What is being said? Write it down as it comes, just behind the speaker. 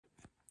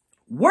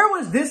Where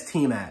was this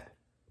team at?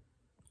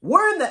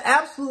 Where in the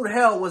absolute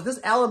hell was this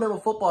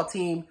Alabama football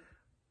team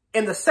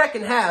in the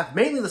second half,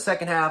 mainly the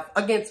second half,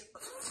 against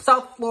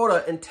South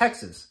Florida and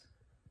Texas?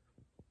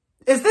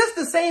 Is this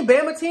the same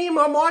Bama team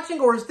I'm watching,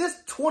 or is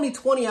this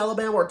 2020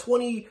 Alabama or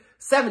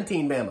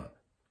 2017 Bama?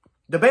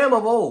 The Bama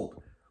of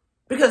old.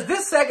 Because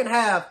this second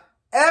half,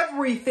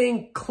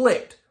 everything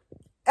clicked.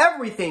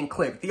 Everything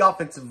clicked. The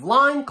offensive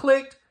line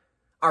clicked.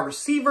 Our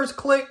receivers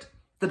clicked.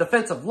 The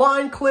defensive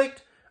line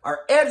clicked.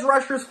 Our edge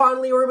rushers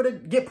finally were able to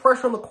get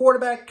pressure on the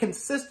quarterback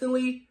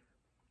consistently.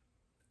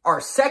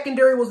 Our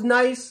secondary was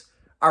nice.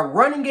 Our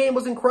running game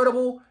was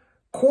incredible.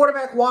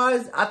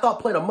 Quarterback-wise, I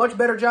thought did a much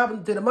better job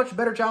in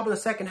the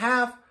second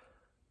half.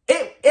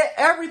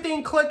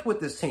 Everything clicked with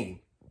this team.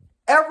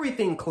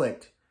 Everything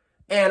clicked.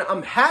 And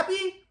I'm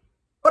happy,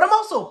 but I'm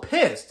also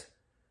pissed.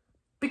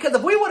 Because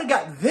if we would have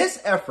got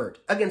this effort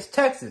against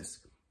Texas,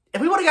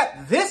 if we would have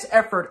got this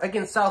effort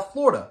against South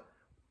Florida,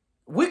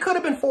 we could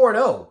have been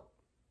 4-0.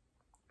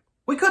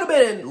 We could have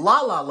been in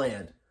la-la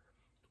land.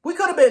 We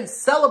could have been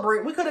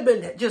celebrating. We could have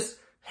been just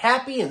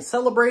happy and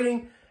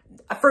celebrating.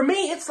 For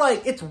me,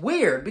 it's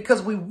weird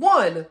because we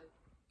won,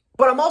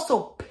 but I'm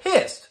also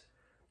pissed.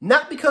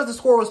 Not because the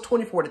score was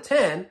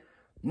 24-10,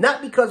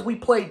 not because we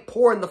played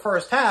poor in the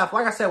first half.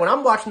 Like I said, when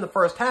I'm watching the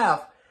first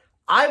half,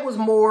 I was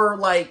more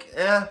like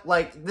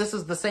this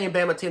is the same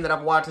Bama team that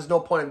I've watched. There's no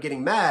point in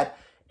getting mad.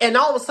 And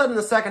all of a sudden in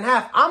the second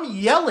half, I'm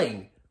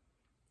yelling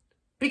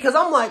because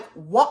I'm like,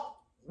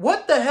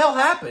 what the hell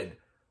happened?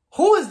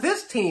 Who is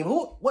this team?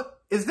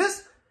 What is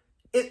this?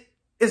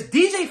 Is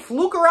DJ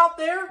Fluker out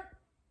there?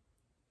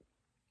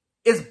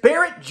 Is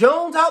Barrett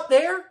Jones out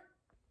there?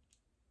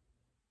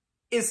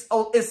 Is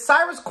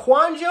Cyrus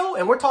Kwanjo,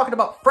 and we're talking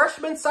about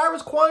freshman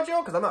Cyrus Kwanjo,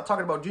 because I'm not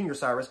talking about junior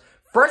Cyrus.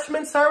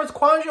 Freshman Cyrus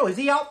Kwanjo, is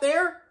he out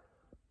there?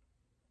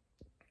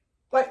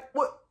 Like,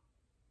 what?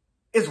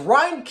 Is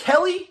Ryan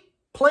Kelly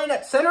playing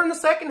at center in the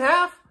second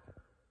half?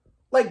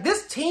 Like,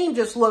 this team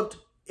just looked,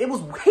 it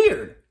was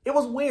weird. It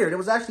was weird. It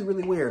was actually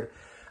really weird.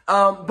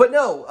 But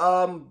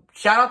no,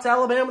 shout out to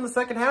Alabama in the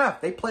second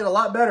half. They played a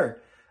lot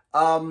better.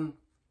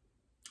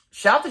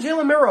 Shout out to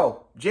Jalen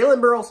Milroe.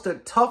 Jalen Milroe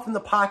stood tough in the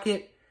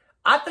pocket.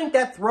 I think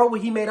that throw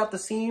when he made up the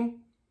seam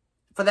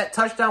for that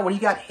touchdown when he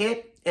got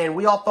hit and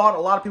we all thought a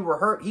lot of people were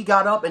hurt, he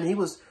got up and he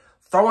was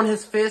throwing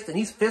his fist and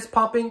he's fist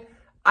pumping.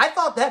 I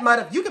thought that might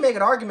have, you can make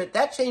an argument,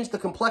 that changed the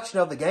complexion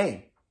of the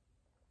game.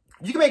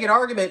 You can make an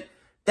argument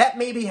that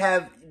maybe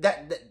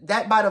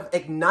that might have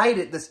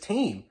ignited this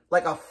team.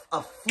 Like a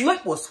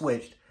flip was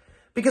switched.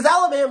 Because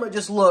Alabama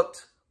just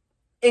looked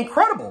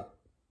incredible.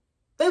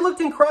 They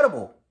looked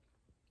incredible.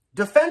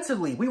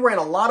 Defensively, we ran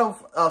a lot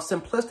of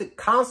simplistic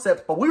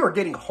concepts, but we were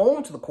getting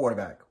home to the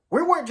quarterback.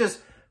 We weren't just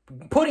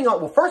putting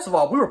on, well, first of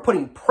all, we were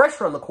putting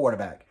pressure on the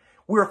quarterback.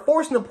 We were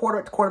forcing the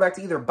quarterback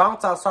to either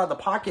bounce outside the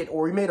pocket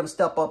or we made him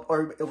step up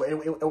or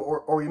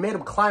we made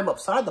him climb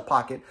upside the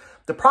pocket.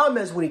 The problem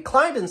is when he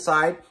climbed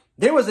inside,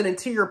 there was an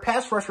interior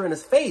pass rusher in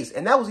his face,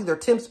 and that was either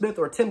Tim Smith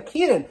or Tim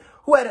Keenan,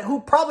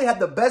 who probably had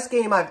the best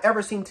game I've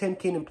ever seen Tim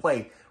Keenan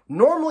play.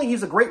 Normally,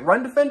 he's a great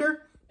run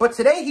defender, but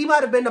today he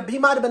might have been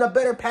a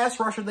better pass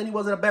rusher than he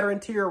was a better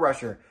interior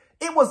rusher.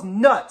 It was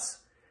nuts.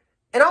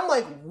 And I'm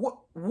like,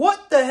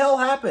 what the hell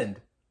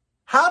happened?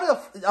 How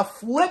did a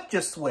flip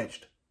just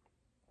switched?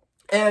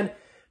 And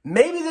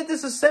maybe that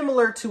this is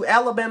similar to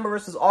Alabama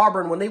versus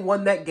Auburn when they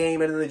won that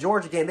game, and in the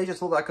Georgia game, they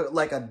just looked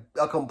like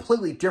a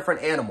completely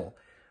different animal.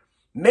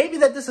 Maybe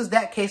that this is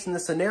that case in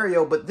this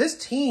scenario, but this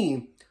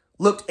team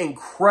looked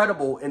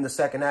incredible in the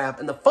second half.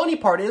 And the funny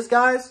part is,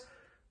 guys,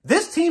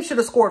 this team should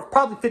have scored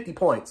probably 50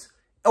 points,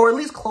 or at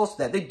least close to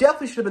that. They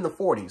definitely should have been in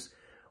the 40s.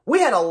 We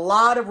had a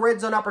lot of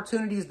red zone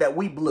opportunities that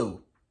we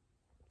blew,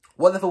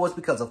 whether if it was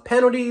because of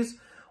penalties,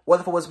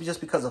 whether if it was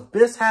just because of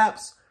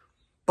mishaps.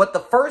 But the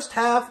first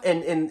half,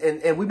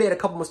 and we made a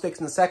couple mistakes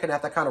in the second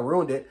half that kind of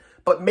ruined it.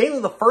 But mainly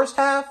the first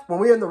half, when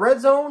we were in the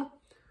red zone,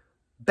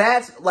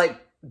 bad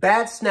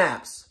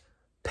snaps,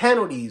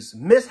 penalties,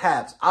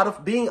 mishaps,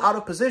 being out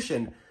of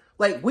position.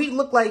 Like, we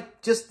look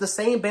like just the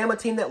same Bama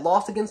team that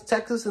lost against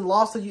Texas and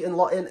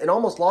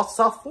almost lost to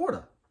South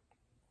Florida.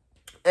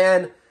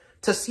 And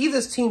to see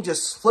this team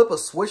just flip a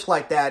switch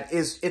like that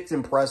it's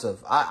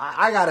impressive.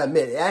 I gotta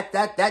admit,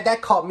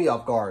 that caught me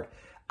off guard.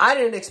 I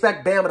didn't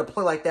expect Bama to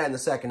play like that in the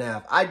second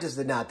half. I just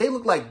did not. They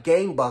look like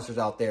gangbusters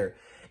out there.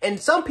 And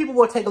some people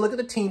will take a look at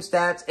the team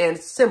stats, and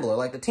it's similar.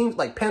 Like, the teams,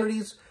 like,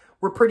 penalties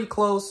were pretty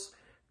close.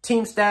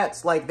 Team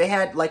stats, like, they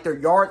had, like, their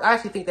yards. I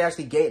actually think they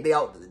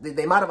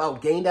might have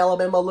outgained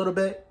Alabama a little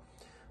bit.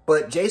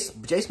 But Jace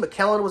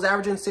McKellen was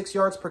averaging 6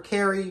 yards per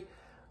carry.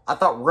 I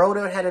thought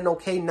Rhoda had an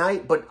okay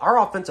night, but our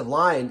offensive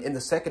line in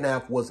the second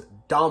half was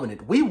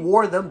dominant. We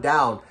wore them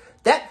down.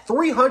 That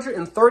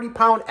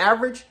 330-pound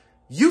average,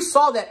 you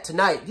saw that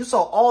tonight. You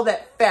saw all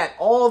that fat,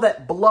 all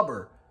that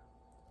blubber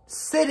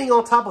sitting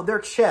on top of their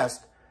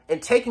chest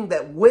and taking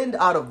that wind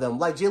out of them,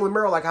 like Jalen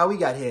Milroe, like how he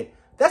got hit.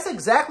 That's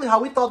exactly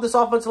how we thought this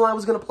offensive line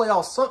was going to play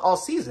all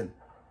season.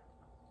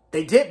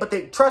 They did,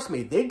 but trust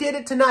me, they did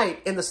it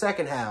tonight in the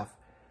second half.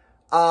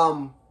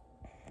 I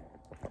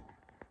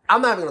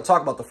I'm not even going to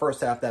talk about the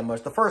first half that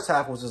much. The first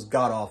half was just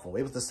god-awful.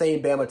 It was the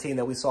same Bama team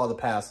that we saw in the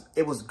past.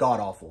 It was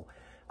god-awful.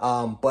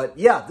 But,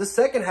 yeah, the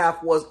second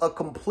half was a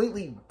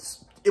completely...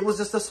 It was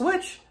just a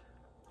switch.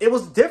 It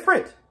was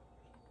different.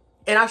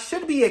 And I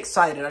should be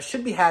excited. I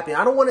should be happy.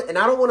 I don't want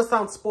to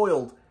sound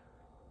spoiled.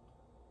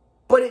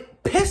 But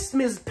it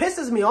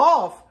pisses me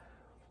off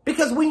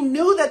because we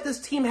knew that this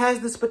team has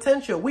this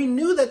potential. We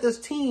knew that this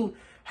team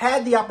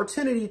had the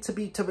opportunity to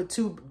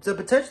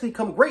potentially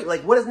become great.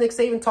 Like, what has Nick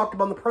Saban talked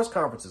about in the press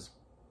conferences?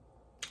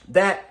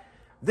 That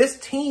this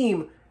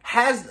team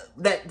has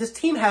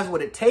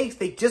what it takes.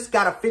 They just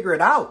got to figure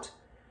it out.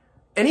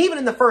 And even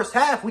in the first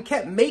half, we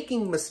kept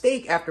making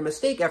mistake after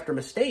mistake after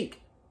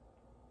mistake.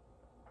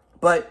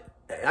 But,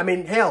 I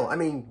mean, hell,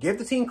 give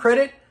the team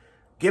credit.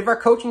 Give our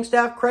coaching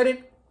staff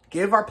credit.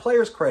 Give our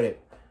players credit.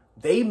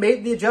 They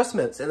made the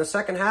adjustments in the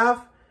second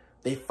half.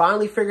 They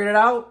finally figured it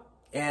out.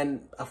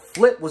 And a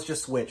flip was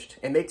just switched.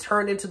 And they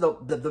turned into the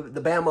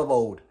Bama of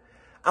old.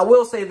 I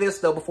will say this,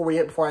 though, before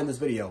I end this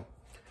video.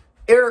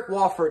 Eric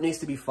Wofford needs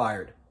to be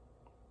fired.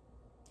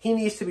 He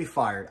needs to be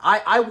fired.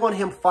 I want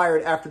him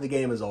fired after the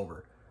game is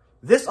over.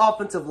 This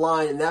offensive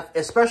line,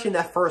 especially in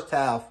that first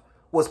half,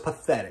 was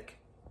pathetic.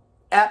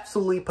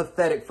 Absolutely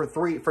pathetic for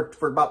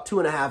about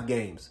 2.5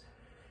 games.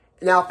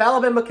 Now, if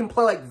Alabama can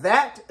play like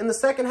that in the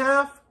second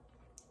half,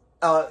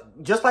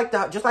 just like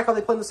how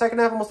they play in the second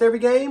half almost every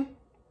game,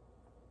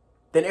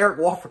 then Eric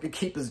Wofford could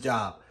keep his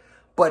job.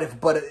 But if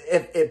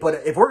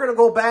we're gonna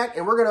go back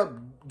and we're gonna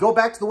go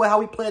back to the way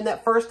how we played in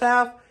that first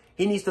half,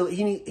 he needs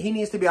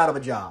to be out of a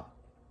job.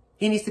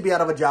 He needs to be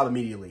out of a job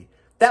immediately.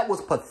 That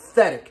was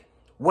pathetic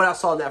what I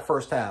saw in that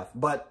first half.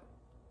 But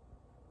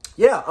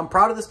yeah, I'm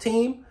proud of this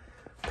team,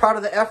 proud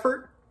of the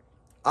effort.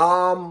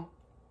 I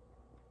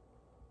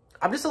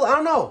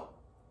don't know.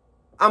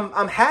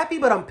 I'm happy,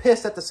 but I'm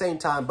pissed at the same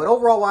time. But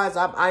overall wise,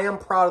 I am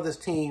proud of this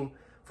team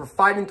for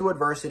fighting through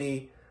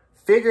adversity,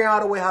 figuring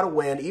out a way how to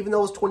win, even though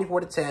it was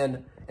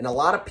 24-10, and a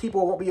lot of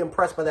people won't be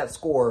impressed by that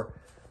score.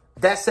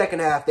 That second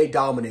half, they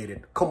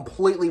dominated,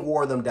 completely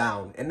wore them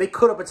down, and they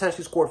could have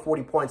potentially scored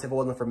 40 points if it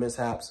wasn't for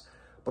mishaps.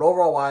 But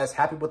overall wise,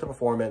 happy with the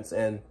performance,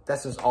 and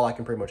that's just all I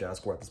can pretty much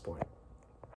ask for at this point.